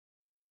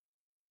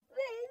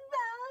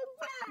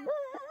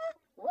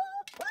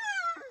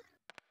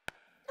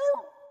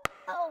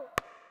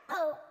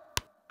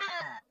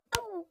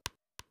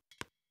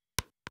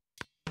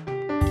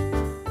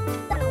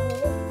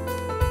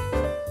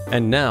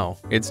And now,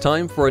 it's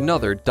time for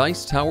another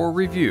Dice Tower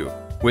review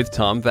with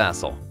Tom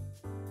Vasel.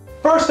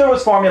 First there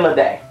was Formula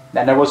Day,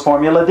 then there was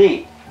Formula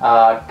D,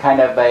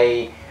 kind of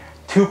a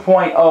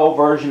 2.0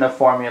 version of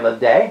Formula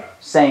Day,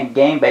 same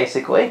game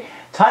basically.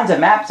 Tons of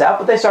maps out,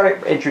 but they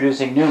started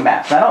introducing new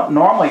maps. I don't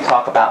normally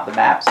talk about the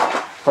maps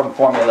from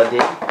Formula D.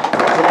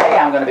 Today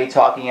I'm going to be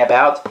talking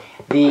about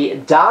the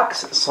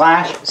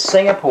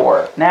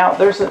Docks/Singapore. Now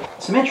there's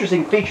some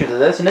interesting features to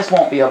this, and this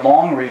won't be a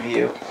long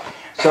review.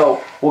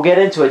 So we'll get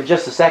into it in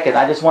just a second.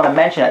 I just want to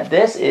mention that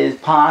this is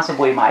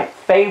possibly my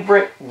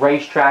favorite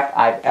racetrack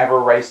I've ever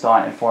raced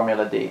on in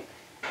Formula D.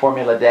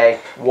 Formula Day,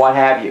 what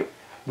have you.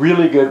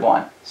 Really good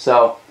one.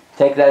 So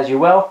take that as you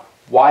will.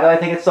 Why do I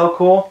think it's so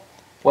cool?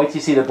 Wait till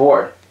you see the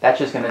board. That's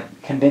just going to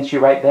convince you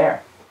right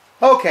there.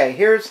 Okay,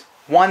 here's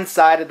one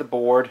side of the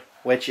board,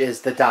 which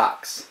is the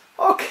docks.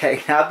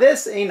 Okay, now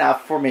this ain't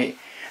enough for me.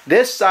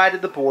 This side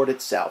of the board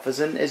itself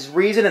is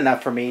reason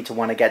enough for me to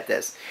want to get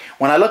this.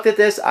 When I looked at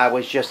this, I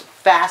was just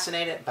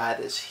fascinated by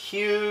this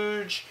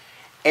huge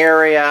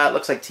area. It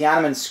looks like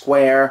Tiananmen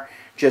Square,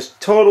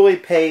 just totally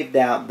paved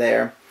out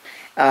there.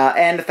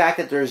 And the fact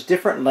that there's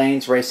different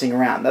lanes racing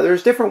around. Now,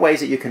 there's different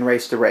ways that you can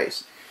race the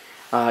race.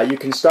 You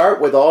can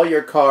start with all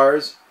your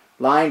cars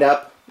lined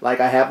up like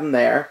I have them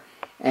there.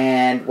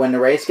 And when the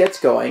race gets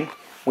going,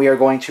 we are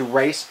going to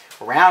race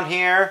around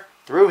here,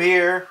 through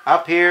here,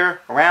 up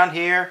here, around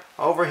here,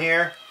 over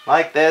here,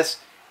 like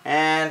this,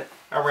 and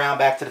around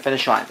back to the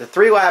finish line. It's a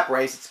 3-lap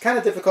race. It's kind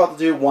of difficult to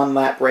do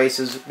 1-lap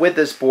races with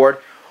this board,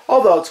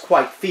 although it's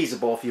quite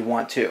feasible if you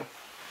want to.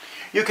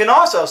 You can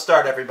also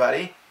start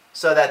everybody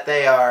so that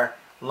they are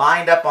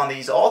lined up on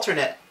these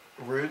alternate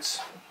routes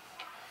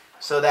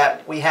so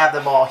that we have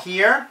them all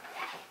here.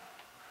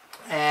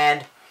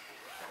 And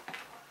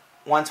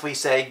once we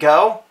say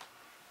go,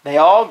 they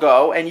all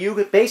go, and you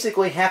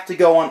basically have to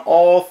go on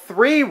all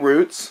 3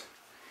 routes,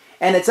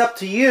 and it's up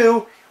to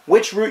you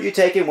which route you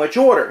take in which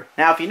order.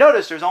 Now, if you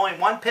notice, there's only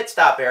one pit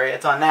stop area.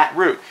 It's on that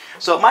route.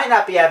 So it might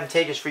not be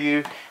advantageous for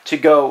you to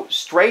go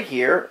straight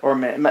here or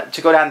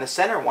to go down the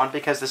center one,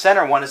 because the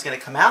center one is going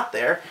to come out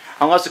there,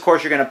 unless, of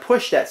course, you're going to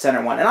push that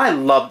center one. And I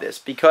love this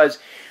because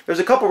there's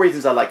a couple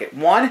reasons I like it.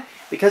 One,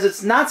 because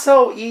it's not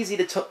so easy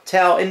to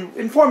tell.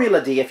 In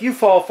Formula D, if you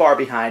fall far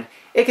behind,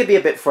 it can be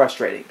a bit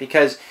frustrating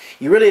because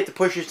you really have to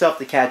push yourself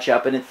to catch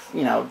up, and it,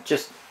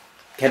 just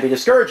can be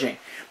discouraging.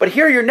 But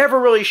here you're never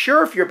really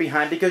sure if you're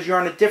behind because you're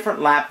on a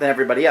different lap than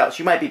everybody else.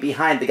 You might be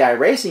behind the guy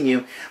racing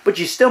you, but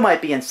you still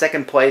might be in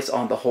second place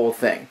on the whole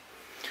thing.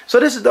 So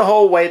this is the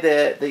whole way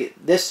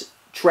this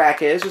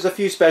track is. There's a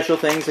few special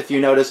things. If you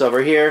notice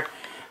over here,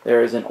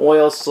 there's an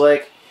oil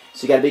slick,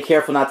 so you got to be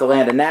careful not to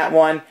land in that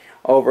one.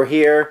 Over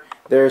here,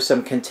 there's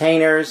some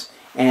containers.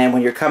 And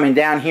when you're coming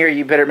down here,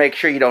 you better make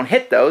sure you don't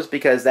hit those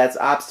because that's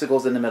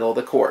obstacles in the middle of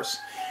the course.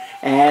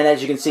 And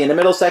as you can see in the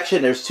middle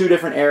section, there's 2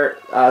 different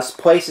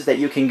places that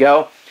you can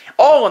go.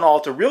 All in all,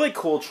 it's a really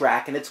cool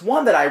track, and it's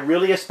one that I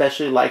really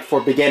especially like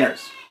for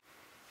beginners.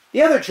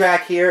 The other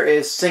track here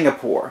is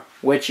Singapore,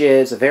 which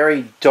is a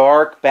very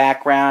dark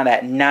background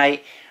at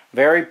night,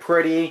 very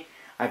pretty.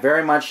 I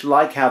very much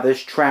like how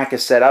this track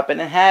is set up,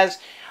 and it has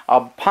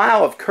a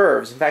pile of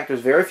curves. In fact, there's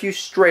very few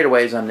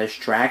straightaways on this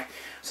track.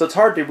 So it's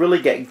hard to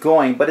really get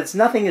going, but it's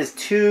nothing is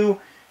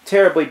too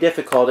terribly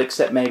difficult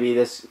except maybe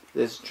this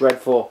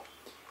dreadful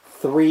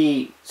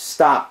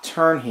 3-stop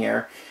turn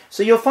here.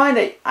 So you'll find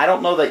that I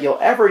don't know that you'll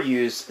ever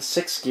use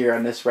 6th gear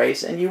in this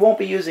race, and you won't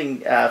be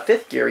using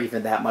 5th gear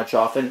even that much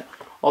often,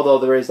 although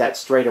there is that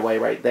straightaway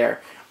right there.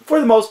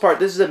 For the most part,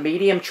 this is a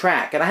medium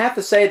track, and I have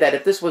to say that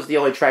if this was the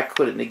only track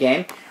included in the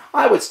game,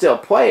 I would still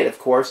play it, of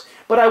course,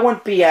 but I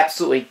wouldn't be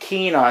absolutely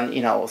keen on,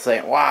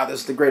 saying, wow, this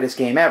is the greatest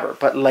game ever.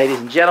 But ladies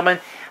and gentlemen,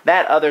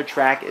 that other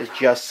track is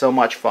just so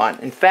much fun.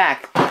 In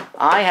fact,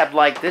 I have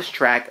liked this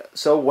track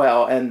so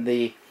well, and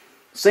the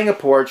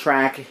Singapore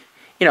track,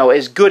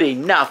 is good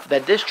enough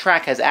that this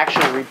track has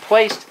actually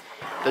replaced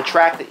the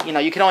track that,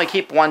 you can only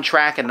keep 1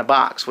 track in the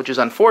box, which is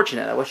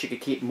unfortunate. I wish you could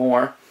keep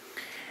more.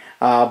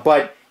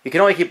 But you can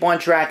only keep 1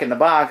 track in the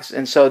box,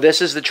 and so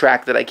this is the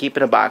track that I keep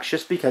in a box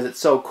just because it's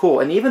so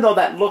cool. And even though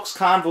that looks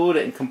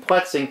convoluted and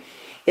complexing,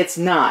 it's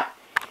not.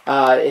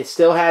 It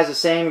still has the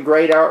same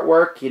great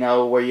artwork,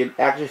 where you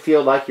actually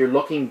feel like you're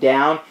looking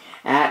down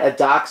at a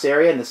docks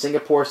area, and the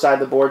Singapore side of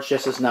the board's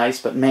just as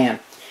nice. But man,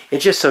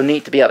 it's just so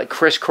neat to be able to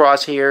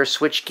crisscross here,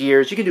 switch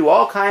gears. You can do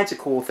all kinds of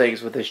cool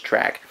things with this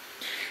track.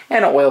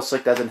 And an oil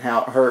slick doesn't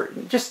hurt.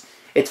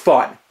 It's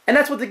fun. And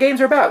that's what the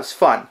games are about. It's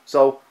fun.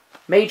 So,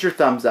 major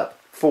thumbs up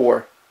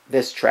for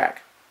this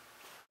track.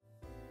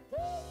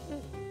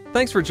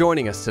 Thanks for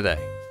joining us today.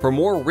 For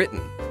more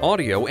written,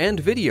 audio, and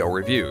video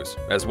reviews,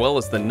 as well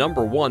as the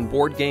 #1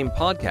 board game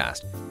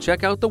podcast,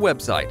 check out the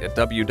website at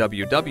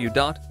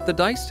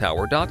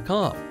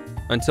www.thedicetower.com.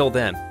 Until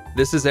then,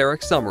 this is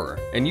Eric Summerer,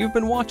 and you've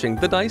been watching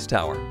The Dice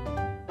Tower.